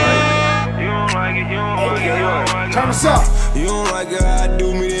 You don't like it. You don't like it. You don't like it. Turn us up. You don't like it how I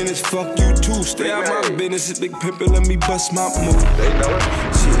do me, then it's fuck you too. Stay out my business, it's big pimpin', let me bust my move. They know it.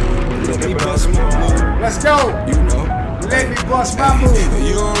 Shit, let me bust my move. Let's go. You know. Let me bust my move.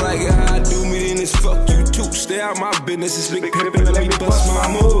 You don't like it how I do me, then it's fuck you too. Stay out my business, it's big pimpin', let me bust my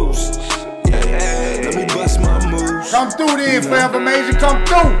moves. Yeah, let me bust my moves. Come through then, Forever Major, come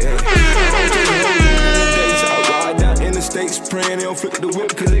through. I ride down interstates, praying they don't flip the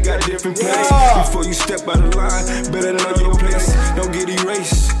whip, cause they got different plans. Before you step out of line, better know your place. Don't get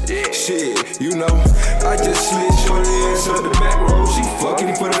erased. Shit, you know, I just slid shorty ass up the back road. She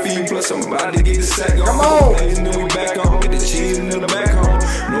fucking for the feed, plus I'm about to get the sack on. Come on. And then we back on, get the cheese in the back home.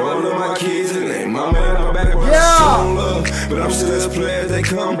 Know I love my kids and they mama and I'm back where I love. But I'm still as player as they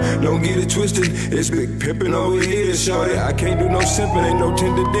come, don't get it twisted. It's big pimpin' over here, shorty. I can't do no simpin', ain't no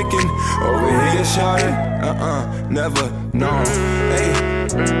tender dickin' over here, shorty. Never, no. Hey.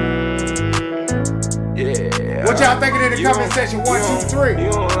 Yeah. What y'all thinking in the comment section? 1, 2, 3.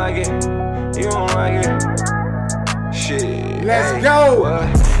 You don't like it. You don't like it. Shit. Let's go.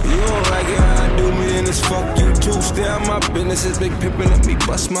 You don't like it how I do me, then it's fuck you too. Stay out my business, it's big pimpin', let me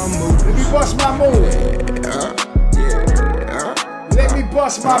bust my move. Let me bust my move. Let me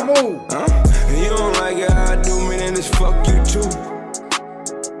bust my move. You don't like it how I do me, then it's fuck you too.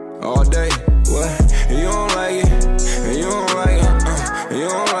 All day, what? You don't like it, and you don't like it, you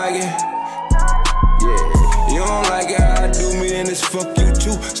don't like it. Yeah, you don't like it how I do me, then it's fuck you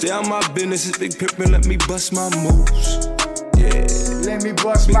too. Stay out my business, it's big pimpin', let me bust my moves. Yeah, let me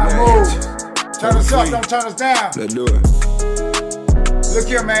bust my moves. Turn us up, don't turn us down. Let's do it. Look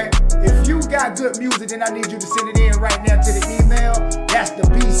here, man. If you got good music, then I need you to send it in right now to the email. That's the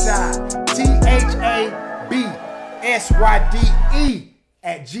B-side. THABSYDE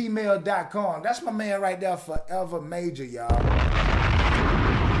 @gmail.com. That's my man right there, Forever Major, y'all.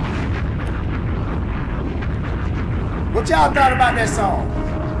 What y'all thought about that song?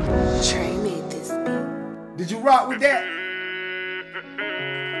 Trey made this beat. Did you rock with that?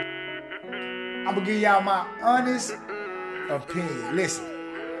 I'm gonna give y'all my honest opinion. Listen.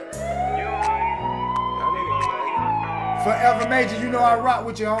 Forever Major, you know I rock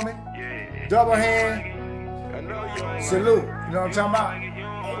with you, homie. Double hand. Salute. You know what I'm talking about?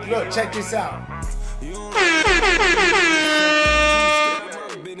 Look, check this out.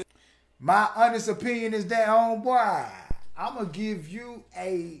 My honest opinion is that, homeboy, I'm gonna give you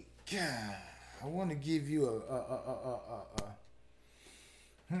I want to give you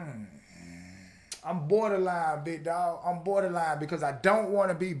I'm borderline, big dog. I'm borderline because I don't want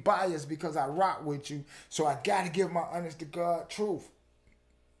to be biased because I rock with you. So I got to give my honest to God truth.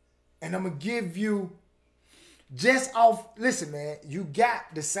 And I'm going to give you just off, listen, man, you got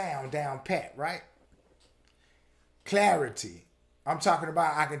the sound down pat, right? Clarity. I'm talking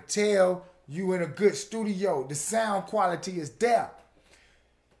about I can tell you in a good studio. The sound quality is there.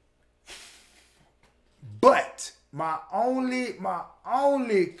 But my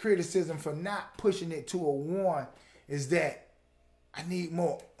only criticism for not pushing it to a 1 is that I need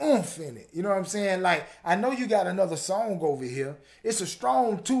more oomph in it. You know what I'm saying? Like, I know you got another song over here. It's a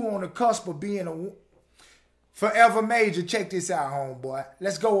strong 2 on the cusp of being a Forever Major. Check this out, homeboy.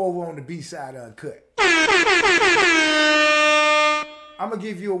 Let's go over on the B-side uncut. I'm going to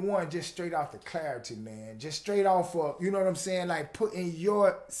give you a 1 just straight off the clarity, man. Just straight off of, you know what I'm saying? Like putting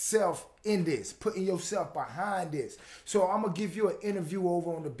yourself in this, putting yourself behind this. So I'm going to give you an interview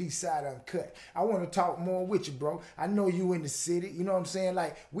over on the B-side uncut. I want to talk more with you, bro. I know you in the city. You know what I'm saying?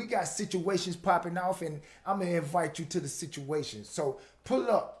 Like, we got situations popping off, and I'm going to invite you to the situation. So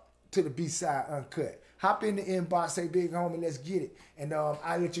pull up to the B-side uncut. Hop in the inbox, say, big homie, let's get it. And I'll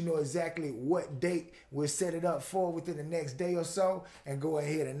let you know exactly what date we'll set it up for within the next day or so and go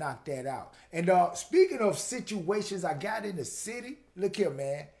ahead and knock that out. And speaking of situations I got in the city, look here,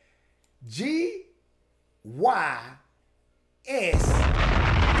 man. GYSRF.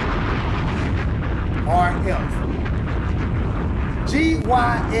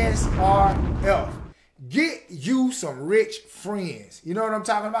 GYSRF. Get you some rich friends. You know what I'm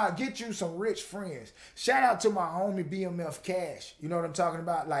talking about? Get you some rich friends. Shout out to my homie BMF Cash. You know what I'm talking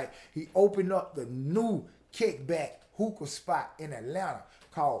about? Like, he opened up the new kickback hookah spot in Atlanta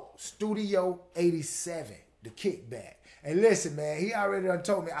called Studio 87, the kickback. And listen, man, he already done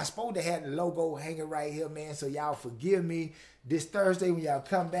told me I supposed to have the logo hanging right here, man, so y'all forgive me. This Thursday when y'all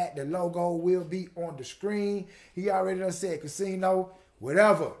come back, the logo will be on the screen. He already done said, Casino,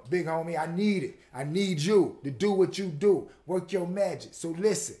 whatever, big homie, I need it. I need you to do what you do. Work your magic. So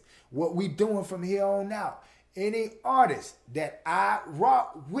listen, what we doing from here on out, any artist that I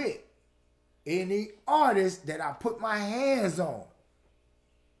rock with, any artist that I put my hands on,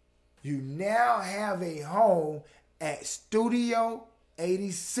 you now have a home at Studio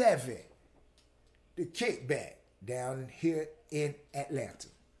 87, the kickback down here in Atlanta.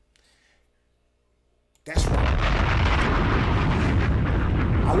 That's right.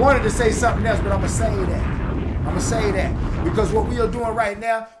 I wanted to say something else, but I'm going to say that. Because what we are doing right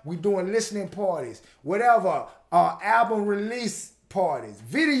now, we're doing listening parties, whatever, album release parties,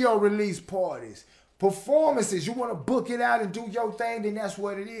 video release parties, performances. You want to book it out and do your thing, then that's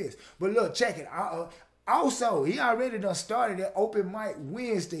what it is. But look, check it. Also, he already done started at Open Mic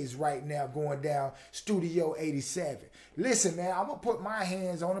Wednesdays right now going down Studio 87. Listen, man, I'm going to put my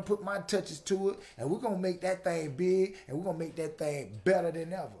hands on it, put my touches to it, and we're going to make that thing big, and we're going to make that thing better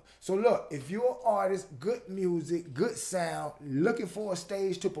than ever. So look, if you're an artist, good music, good sound, looking for a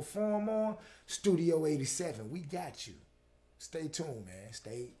stage to perform on, Studio 87, we got you. Stay tuned, man.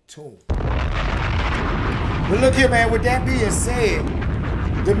 Stay tuned. But look here, man, with that being said,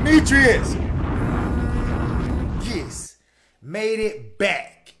 Demetrius, yes, made it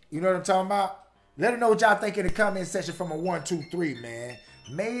back. You know what I'm talking about? Let them know what y'all think in the comment section from a 1, 2, 3, man.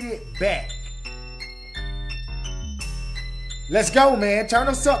 Made it back. Let's go, man. Turn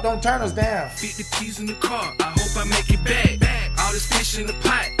us up, don't turn us down. 50 P's in the car, I hope I make it back. All this fish in the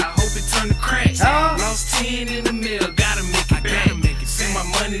pot, I hope it turn to cracks. Lost 10 in the mail, gotta make it back. Send my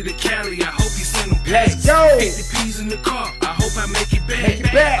money to Cali, I hope he send them packs. Let's go. 50 P's in the car, I hope I make it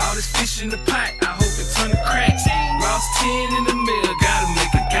back. All this fish in the pot, I hope it turn to cracks. Lost 10 in the mail, gotta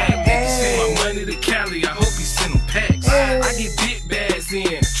make it back. Send my money to Cali, I hope he send them packs. I get big bags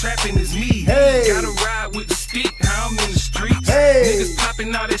in, trapping is me. Gotta ride with the stick, how I'm in the streets. Niggas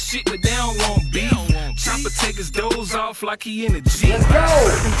popping all that shit, but they don't want beef. Chopper take his doze off like he in a Jeep. Let's go.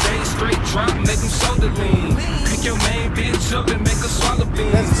 J straight drop, make him shoulder lean. Pick your main bitch up and make her swallow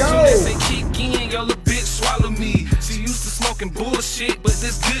beans. Let's go. Soon as they kick in, your little bitch swallow me. She used to smoking bullshit, but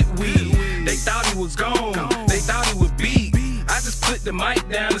this good weed. They thought he was gone, they thought he was beat. I just put the mic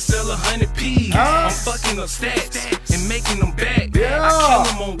down and sell 100 P's. I'm fucking up stats and making them back. Yeah. I kill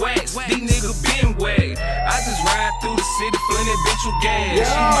them on wax, these niggas been whacked. I just ride through the city, filling that bitch with gas.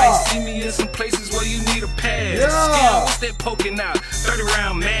 Yeah. You might see me in some places where you need a pass. Yeah. Scam, what's that poking out? 30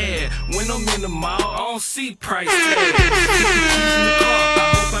 round mad. When I'm in the mall, I don't see price tag. Keep the keys in the car,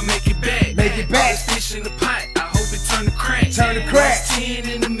 I hope I make it back. Make it back. All this fish in the pot, I hope it turn to crack. Turn to crack. Lost 10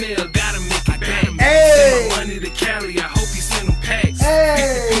 in the mail, gotta make it back. Hey. Send my money to Cali, I hope you send them packs.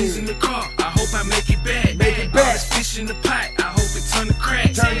 Hey. 50 P's in the car, I hope I make it back. Make it All back. this fish in the pot, I hope it turn to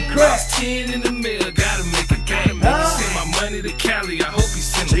crack. Turn to crack. Lost 10 in the mail, gotta make it back. Send my money to Cali, I hope you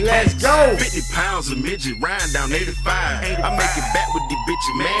send them Let's packs. go. 50 pounds of midget riding down 85. I make it back with the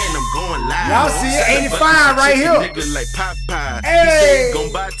bitches, man. I'm going live. Y'all see it? Set the 85 buttons, right chicken here. Nigga like Popeye. Hey. He say he gon'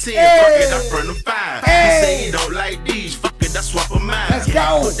 buy 10. Hey. Fuck it, I front him 5. Hey. He say he don't like these. Fuck it, I swap him out. Let's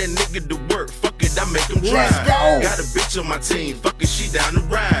go. Put that nigga to work. Fuck it, I make him drive. Let's go. Got a bitch on my team. Fuck it, she down to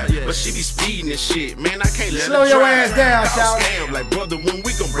ride. But she be speeding and shit. Man, I can't let Slow her your drive. ass down, Call shout. scam like brother when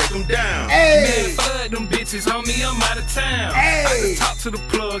we gon' break them down. Hey. Man, fuck them bitches, homie, I'm out of town. Hey. I just talk to the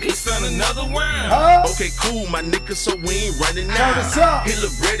plug, he sent another round. Huh? Okay, cool, my nigga, so we ain't running Turn now. us up. He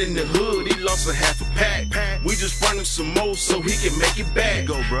look bread in the hood, he lost a half a pack. We just run him some more so he can make it back.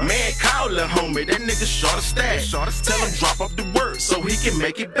 Go, bro. Man, call the homie, that nigga short a stack. Tell him drop off the work so he can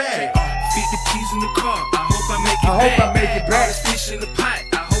make it back. 50 P's in the car, I hope I make it I hope back. I make it back. All this fish in the pot,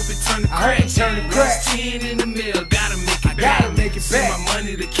 I hope it turn to I hope crack. it turn to crack. Lost 10 in the mail, gotta make it back. Gotta make it Send back. my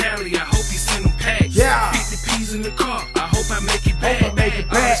money to Cali, I hope you send them packs. Yeah. 50 P's in the car, I hope I make it back. Hope I make it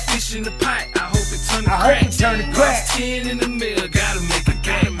All back. this fish in the pot, I hope it turn to I crack. hope it turn to crack. Lost 10 in the mail, gotta make it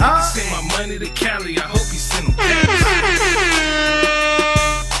back. Huh? Send my money to Cali, I hope you send them packs.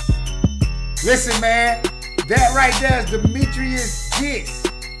 Listen, man, that right there is Demetrius Gist.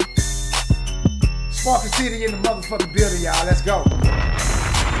 Sparker City in the motherfucking building, y'all. Let's go.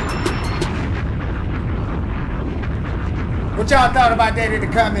 What y'all thought about that in the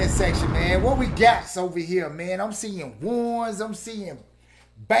comment section, man? What we got over here, man? I'm seeing ones, I'm seeing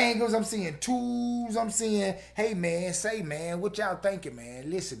bangles, I'm seeing twos, I'm seeing, hey, man, say, man, what y'all thinking, man?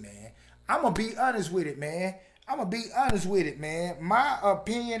 Listen, man, I'm going to be honest with it, man. I'm going to be honest with it, man. My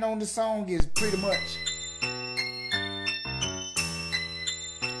opinion on the song is pretty much...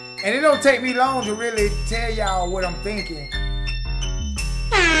 And it don't take me long to really tell y'all what I'm thinking.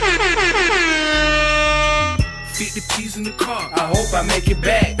 50 P's in the car, I hope I make it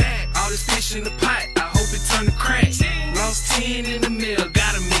back. All this fish in the pot, I hope it turn to crack. Lost 10 in the mail,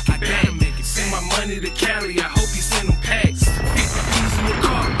 gotta make it back. Send my money to Cali, I hope you send them packs. 50 P's in the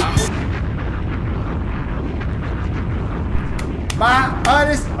car, I hope. My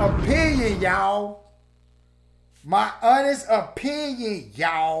honest opinion, y'all. My honest opinion,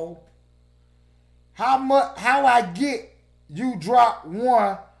 y'all. How I get you drop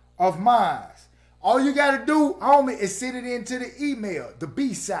one of mine. All you gotta do, homie, is send it into the email, the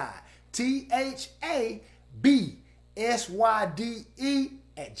B-side,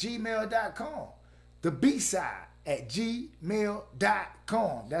 THABSYDE@gmail.com. The B-side @gmail.com.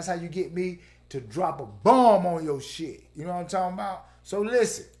 That's how you get me to drop a bomb on your shit. You know what I'm talking about? So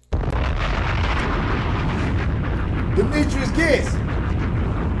listen. Demetrius Gist.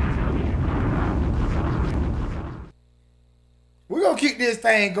 We're going to keep this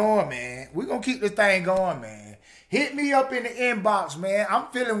thing going, man. We're going to keep this thing going, man. Hit me up in the inbox, man. I'm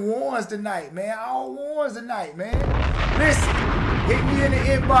feeling ones tonight, man. All ones tonight, man. Listen, hit me in the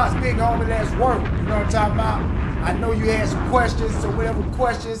inbox, big homie. Let's work. You know what I'm talking about? I know you had some questions, so whatever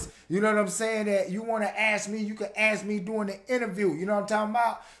questions, you know what I'm saying, that you want to ask me, you can ask me during the interview. You know what I'm talking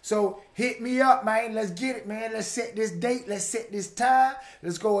about? So hit me up, man. Let's get it, man. Let's set this date. Let's set this time.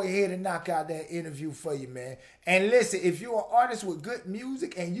 Let's go ahead and knock out that interview for you, man. And listen, if you're an artist with good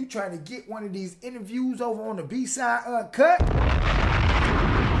music and you trying to get one of these interviews over on the B-Side Uncut,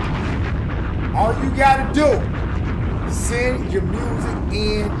 all you got to do, send your music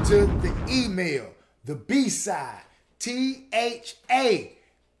into the email. The B-Side,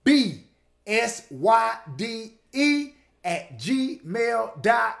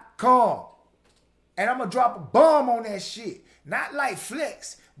 THABSYDE@gmail.com. And I'm going to drop a bomb on that shit. Not like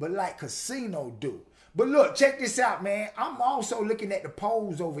Flex, but like Casino do. But look, check this out, man. I'm also looking at the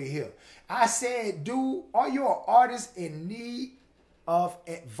polls over here. I said, dude, are you an artist in need of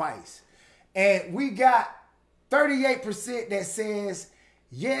advice? And we got 38% that says,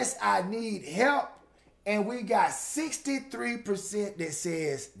 yes, I need help. And we got 63% that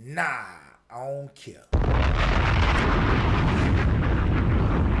says, nah, I don't care.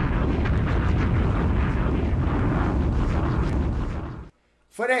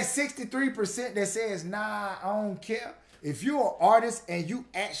 For that 63% that says, nah, I don't care, if you're an artist and you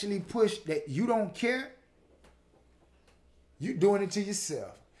actually push that you don't care, you're doing it to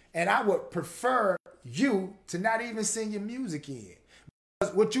yourself. And I would prefer you to not even send your music in.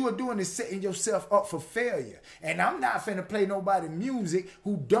 Because what you are doing is setting yourself up for failure. And I'm not finna play nobody music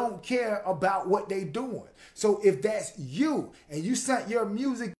who don't care about what they doing. So if that's you and you sent your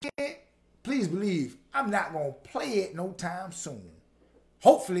music in, please believe I'm not gonna play it no time soon.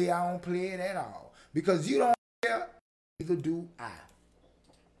 Hopefully I don't play it at all. Because you don't care, neither do I.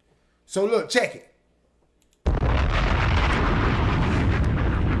 So look, check it.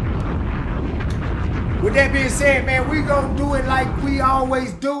 With that being said, man, we gonna do it like we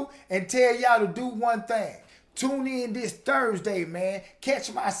always do and tell y'all to do one thing. Tune in this Thursday, man.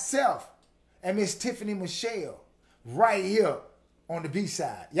 Catch myself and Miss Tiffany Michelle right here on the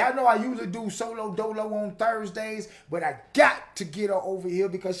B-side. Y'all know I usually do Solo Dolo on Thursdays, but I got to get her over here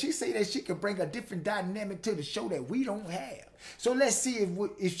because she say that she can bring a different dynamic to the show that we don't have. So let's see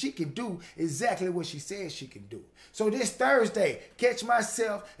if she can do exactly what she says she can do. So this Thursday, catch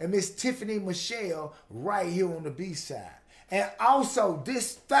myself and Miss Tiffany Michelle right here on the B-side. And also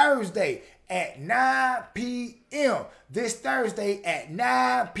this Thursday at 9 p.m. This Thursday at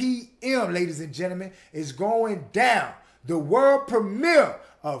 9 p.m., ladies and gentlemen, is going down. The world premiere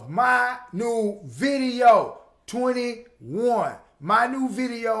of my new video, 21. My new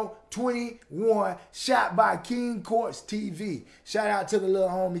video, 21, shot by King Courts TV. Shout out to the little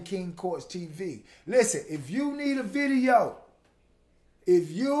homie King Courts TV. Listen, if you need a video,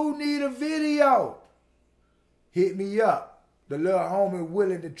 hit me up. The little homie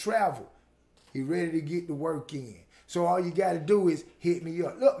willing to travel. He ready to get the work in. So all you got to do is hit me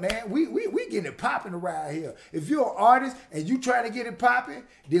up. Look, man, we getting it popping around here. If you're an artist and you trying to get it popping,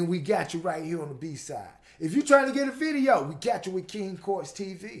 then we got you right here on the B-side. If you trying to get a video, we got you with King Courts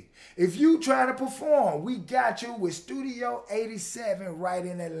TV. If you trying to perform, we got you with Studio 87 right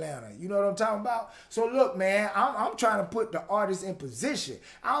in Atlanta. You know what I'm talking about? So look, man, I'm trying to put the artist in position.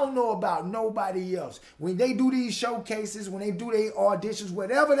 I don't know about nobody else. When they do these showcases, when they do their auditions,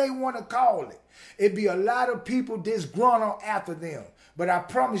 whatever they want to call it, it be a lot of people disgruntled after them. But I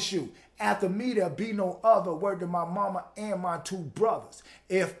promise you, after me, there'll be no other. Word to my mama and my two brothers.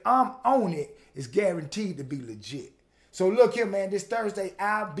 If I'm on it, it's guaranteed to be legit. So look here, man. This Thursday,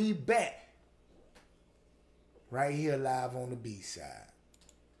 I'll be back. Right here live on the B-side.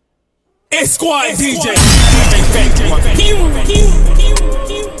 Esquire DJ.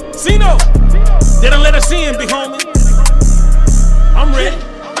 Zeno. They done let us in, big homie.